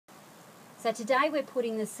So today we're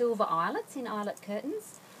putting the silver eyelets in eyelet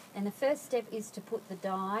curtains, and the first step is to put the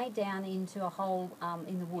dye down into a hole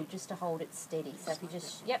in the wood just to hold it steady. So if you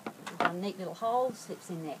just, you've got a neat little hole, slips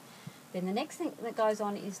in there. Then the next thing that goes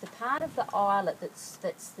on is the part of the eyelet it's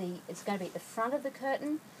going to be at the front of the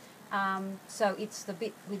curtain. So it's the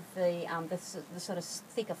bit with the sort of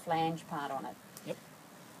thicker flange part on it. Yep.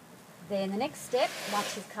 Then the next step,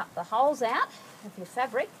 once you've cut the holes out of your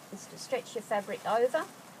fabric, is to stretch your fabric over.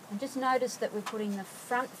 And just notice that we're putting the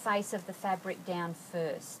front face of the fabric down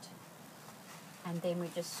first. And then we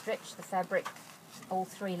just stretch the fabric, all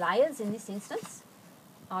 3 layers in this instance,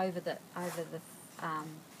 over the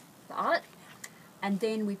eyelet. And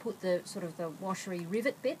then we put the sort of the washery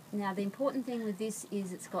rivet bit. Now the important thing with this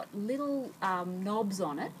is it's got little knobs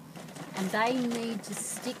on it, and they need to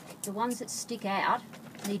stick, the ones that stick out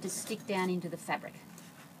need to stick down into the fabric.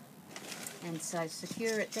 And so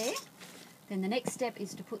secure it there. Then the next step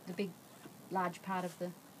is to put the big, large part of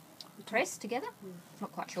the press together.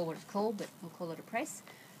 Not quite sure what it's called, but we'll call it a press.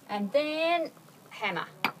 And then hammer.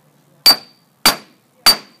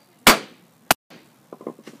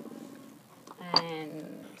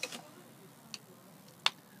 And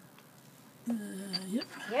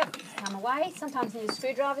yep, come away. Sometimes you need a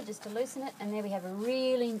screwdriver just to loosen it. And there we have a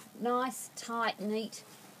really nice, tight, neat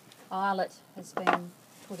eyelet has been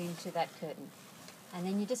put into that curtain. And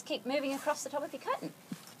then you just keep moving across the top of your curtain.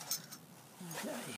 Okay.